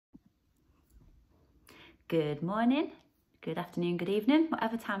Good morning, good afternoon, good evening,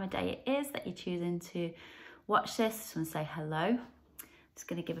 whatever time of day it is that you're choosing to watch this. Just want to say hello. Just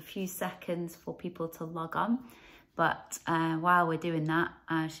going to give a few seconds for people to log on. But while we're doing that,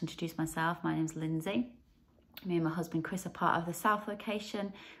 I should introduce myself. My name's Lindsey. Me and my husband Chris are part of the South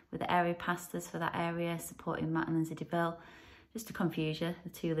location. We're the area pastors for that area, supporting Matt and Lindsey DeVille. Just to confuse you, the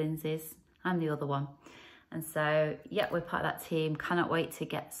two Lindsays. I'm the other one. And so, yeah, we're part of that team. Cannot wait to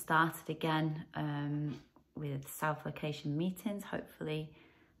get started again with South location meetings, hopefully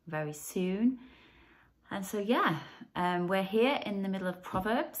very soon. And so, yeah, we're here in the middle of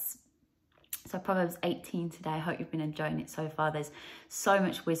Proverbs. So Proverbs 18 today. I hope you've been enjoying it so far. There's so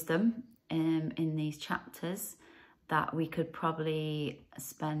much wisdom in these chapters that we could probably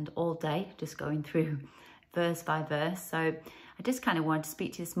spend all day just going through verse by verse. So I just kind of wanted to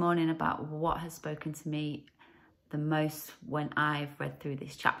speak to you this morning about what has spoken to me the most when I've read through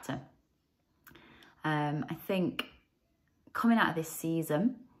this chapter. I think coming out of this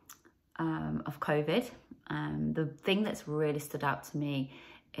season of COVID, the thing that's really stood out to me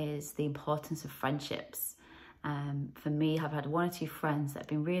is the importance of friendships. For me, I've had one or two friends that have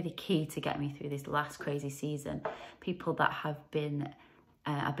been really key to get me through this last crazy season. People that have been,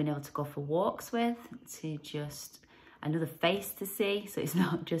 I've been able to go for walks with, to just another face to see. So it's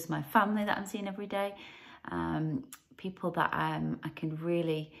not just my family that I'm seeing every day. People that I can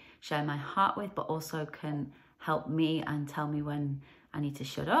really share my heart with, but also can help me and tell me when I need to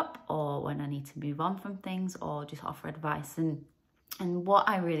shut up or when I need to move on from things, or just offer advice. And what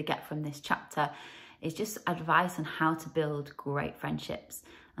I really get from this chapter is just advice on how to build great friendships.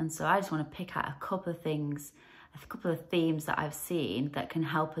 And so I just want to pick out a couple of things, a couple of themes that I've seen that can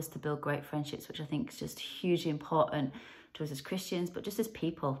help us to build great friendships, which I think is just hugely important to us as Christians, but just as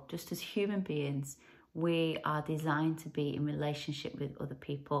people, just as human beings. We are designed to be in relationship with other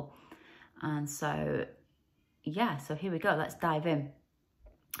people. And so, yeah, so here we go. Let's dive in.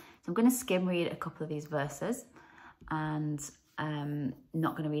 So I'm going to skim read a couple of these verses, and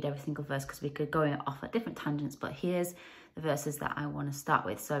not going to read every single verse because we could go off at different tangents, but here's the verses that I want to start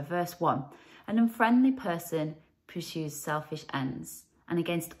with. So verse 1, an unfriendly person pursues selfish ends, and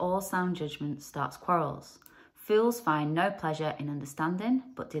against all sound judgment starts quarrels. Fools find no pleasure in understanding,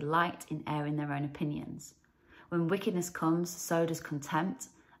 but delight in airing their own opinions. When wickedness comes, so does contempt,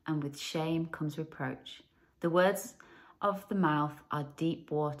 and with shame comes reproach. The words of the mouth are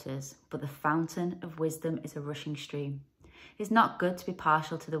deep waters, but the fountain of wisdom is a rushing stream. It is not good to be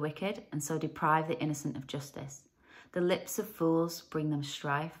partial to the wicked, and so deprive the innocent of justice. The lips of fools bring them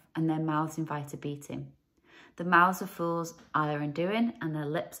strife, and their mouths invite a beating. The mouths of fools are their undoing, and their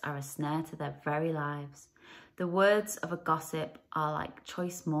lips are a snare to their very lives. The words of a gossip are like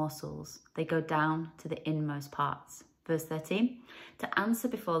choice morsels. They go down to the inmost parts. Verse 13, to answer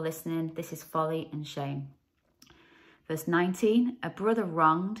before listening, this is folly and shame. Verse 19, a brother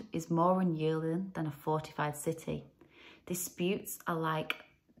wronged is more unyielding than a fortified city. Disputes are like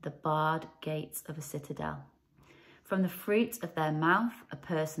the barred gates of a citadel. From the fruit of their mouth, a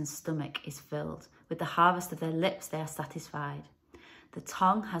person's stomach is filled. With the harvest of their lips, they are satisfied. The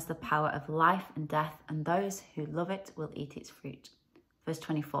tongue has the power of life and death, and those who love it will eat its fruit. Verse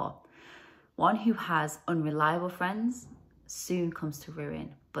 24, one who has unreliable friends soon comes to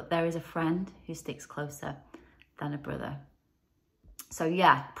ruin, but there is a friend who sticks closer than a brother. So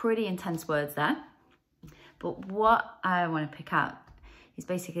yeah, pretty intense words there. But what I want to pick out is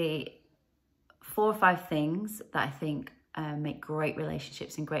basically 4 or 5 things that I think make great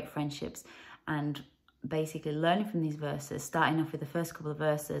relationships and great friendships. And basically learning from these verses, starting off with the first couple of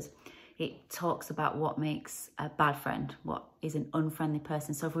verses, it talks about what makes a bad friend, what is an unfriendly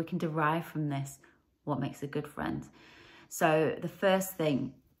person. So if we can derive from this, what makes a good friend. So the first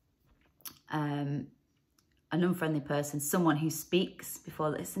thing, an unfriendly person, someone who speaks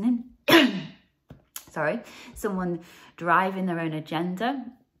before listening. Sorry, someone driving their own agenda,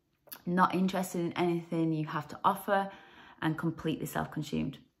 not interested in anything you have to offer, and completely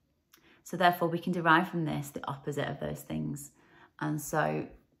self-consumed. So therefore, we can derive from this the opposite of those things. And so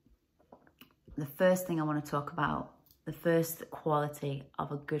the first thing I want to talk about, the first quality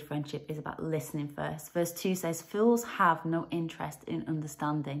of a good friendship, is about listening first. Verse 2 says, fools have no interest in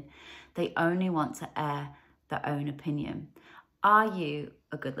understanding. They only want to air their own opinion. Are you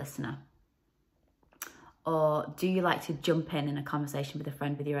a good listener? Or do you like to jump in a conversation with a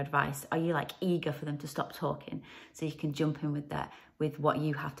friend with your advice? Are you like eager for them to stop talking so you can jump in with that, with what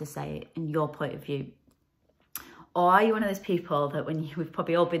you have to say and your point of view? Or are you one of those people that we've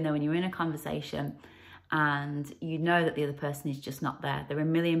probably all been there, when you're in a conversation and you know that the other person is just not there. They're a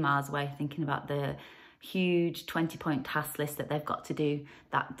million miles away thinking about the huge 20-point task list that they've got to do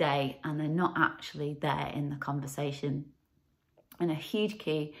that day, and they're not actually there in the conversation. And a huge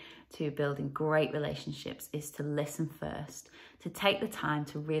key to building great relationships is to listen first, to take the time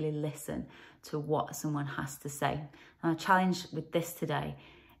to really listen to what someone has to say. And our challenge with this today,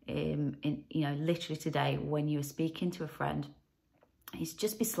 literally today, when you are speaking to a friend, is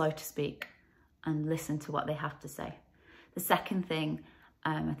just be slow to speak and listen to what they have to say. The second thing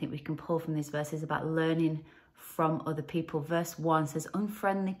I think we can pull from these verses about learning from other people. Verse 1 says,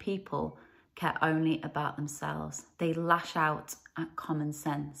 unfriendly people care only about themselves. They lash out at common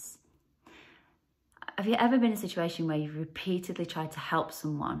sense. Have you ever been in a situation where you've repeatedly tried to help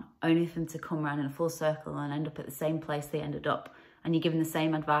someone only for them to come around in a full circle and end up at the same place they ended up, and you're giving the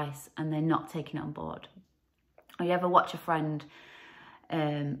same advice and they're not taking it on board? Or you ever watch a friend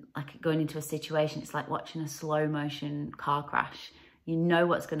like going into a situation, it's like watching a slow motion car crash. You know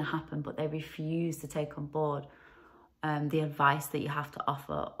what's going to happen, but they refuse to take on board the advice that you have to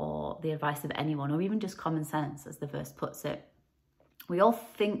offer, or the advice of anyone, or even just common sense, as the verse puts it. We all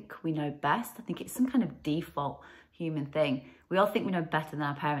think we know best. I think it's some kind of default human thing. We all think we know better than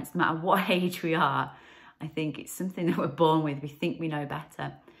our parents, no matter what age we are. I think it's something that we're born with. We think we know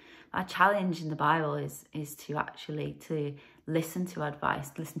better. Our challenge in the Bible is to actually to listen to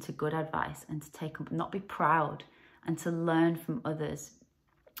advice, listen to good advice, and to take up, not be proud, and to learn from others.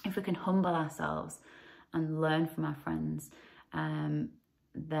 If we can humble ourselves and learn from our friends,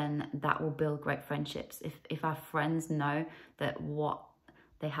 then that will build great friendships. If our friends know that what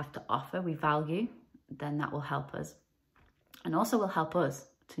they have to offer we value, then that will help us, and also will help us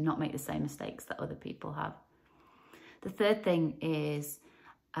to not make the same mistakes that other people have. The third thing is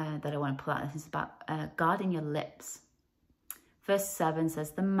that I want to pull out, this is about guarding your lips. Verse 7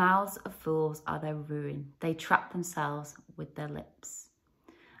 says, the mouths of fools are their ruin. They trap themselves with their lips.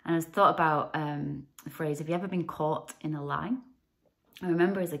 And I was thought about the phrase, have you ever been caught in a lie? I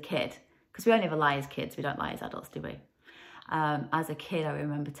remember as a kid, because we only ever lie as kids, we don't lie as adults, do we? As a kid, I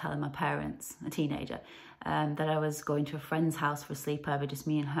remember telling my parents, a teenager, that I was going to a friend's house for a sleepover, just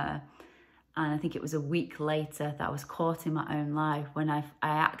me and her. And I think it was a week later that I was caught in my own lie when I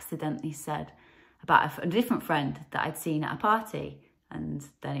accidentally said about a different friend that I'd seen at a party. And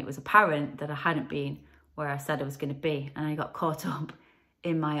then it was apparent that I hadn't been where I said I was going to be. And I got caught up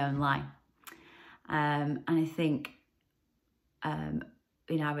in my own lie. And I think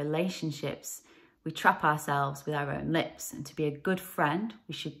in our relationships, we trap ourselves with our own lips. And to be a good friend,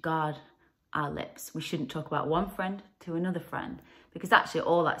 we should guard our lips. We shouldn't talk about one friend to another friend, because actually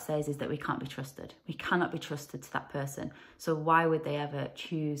all that says is that we can't be trusted. We cannot be trusted to that person. So why would they ever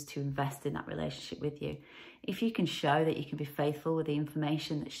choose to invest in that relationship with you? If you can show that you can be faithful with the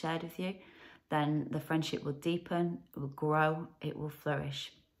information that's shared with you, then the friendship will deepen, it will grow, it will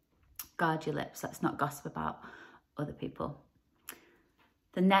flourish. Guard your lips. Let's not gossip about other people.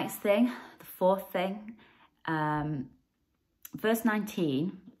 The next thing, the fourth thing, verse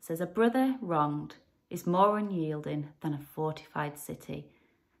 19 says, a brother wronged is more unyielding than a fortified city.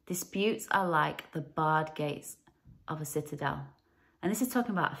 Disputes are like the barred gates of a citadel. And this is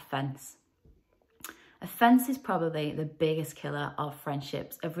talking about offence. Offence is probably the biggest killer of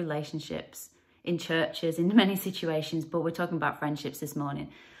friendships, of relationships, in churches, in many situations, but we're talking about friendships this morning.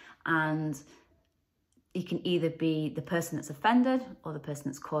 And you can either be the person that's offended or the person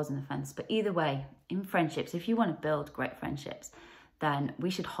that's causing offence. But either way, in friendships, if you want to build great friendships, then we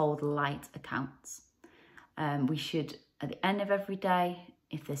should hold light accounts. We should, at the end of every day,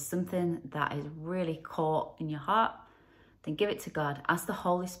 if there's something that is really caught in your heart, then give it to God. Ask the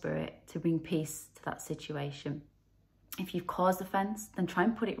Holy Spirit to bring peace to that situation. If you've caused offence, then try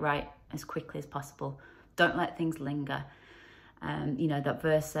and put it right as quickly as possible. Don't let things linger. That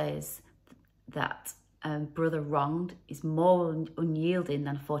verse says that brother wronged is more unyielding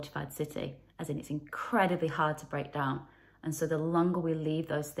than a fortified city, as in it's incredibly hard to break down. And so the longer we leave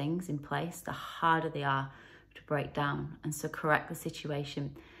those things in place, the harder they are to break down. And so correct the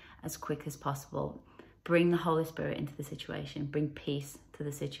situation as quick as possible. Bring the Holy Spirit into the situation. Bring peace to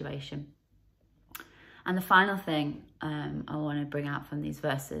the situation. And the final thing I want to bring out from these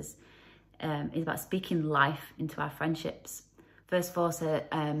verses is about speaking life into our friendships. Verse 4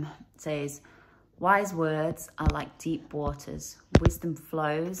 says, wise words are like deep waters. Wisdom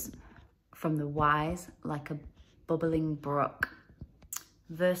flows from the wise like a bubbling brook.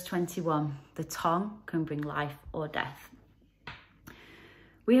 Verse 21, the tongue can bring life or death.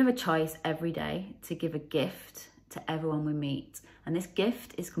 We have a choice every day to give a gift to everyone we meet. And this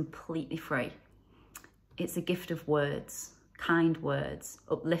gift is completely free. It's a gift of words, kind words,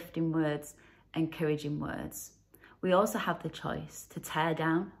 uplifting words, encouraging words. We also have the choice to tear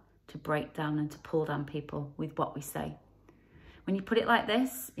down, to break down and to pull down people with what we say. When you put it like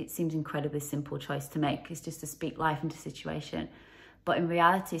this, it seems incredibly simple choice to make. It's just to speak life into a situation. But in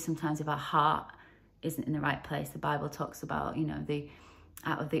reality, sometimes if our heart isn't in the right place, the Bible talks about,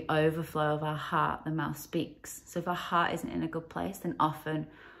 out of the overflow of our heart, the mouth speaks. So if our heart isn't in a good place, then often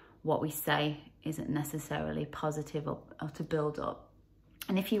what we say isn't necessarily positive or to build up.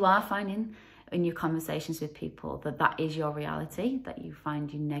 And if you are finding in your conversations with people that is your reality, that you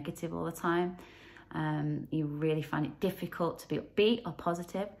find you negative all the time, you really find it difficult to be upbeat or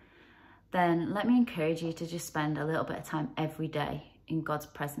positive, then let me encourage you to just spend a little bit of time every day in God's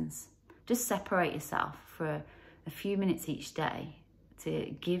presence. Just separate yourself for a few minutes each day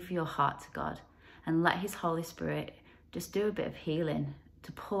to give your heart to God and let His Holy Spirit just do a bit of healing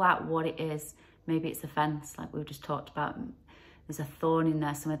to pull out what it is. Maybe it's offense, like we've just talked about. There's a thorn in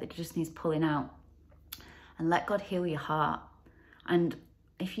there somewhere that just needs pulling out. And let God heal your heart. And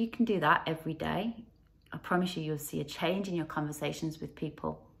if you can do that every day, I promise you'll see a change in your conversations with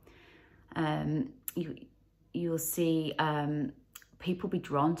people. You'll see people be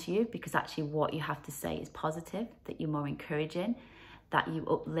drawn to you because actually what you have to say is positive, that you're more encouraging, that you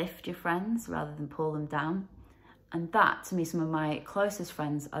uplift your friends rather than pull them down. And that, to me, some of my closest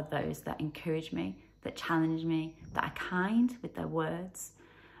friends are those that encourage me, that challenge me, that are kind with their words.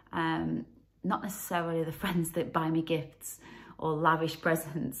 Not necessarily the friends that buy me gifts or lavish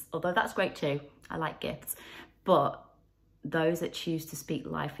presents, although that's great too. I like gifts. But those that choose to speak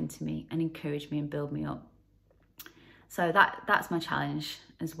life into me and encourage me and build me up. So that's my challenge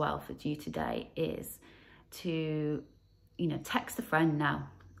as well for you today, is to, text a friend now,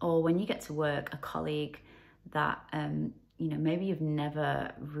 or when you get to work, a colleague that, maybe you've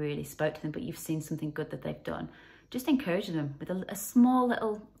never really spoke to them, but you've seen something good that they've done. Just encourage them with a small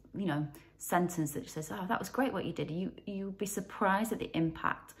little, sentence that just says, oh, that was great what you did. You'll be surprised at the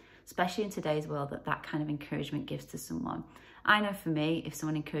impact, especially in today's world, that kind of encouragement gives to someone. I know for me, if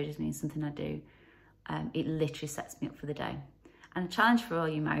someone encourages me in something I do, it literally sets me up for the day. And a challenge for all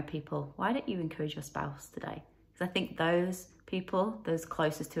you married people, why don't you encourage your spouse today? Because I think those people, those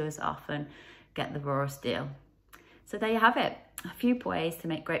closest to us, often get the rawest deal. So there you have it, a few ways to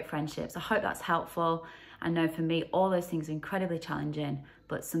make great friendships. I hope that's helpful. I know for me, all those things are incredibly challenging,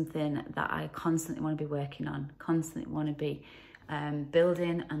 but something that I constantly want to be working on, constantly want to be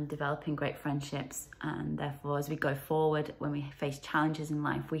building and developing great friendships. And therefore, as we go forward, when we face challenges in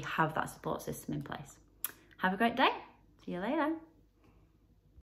life, we have that support system in place. Have a great day. See you later.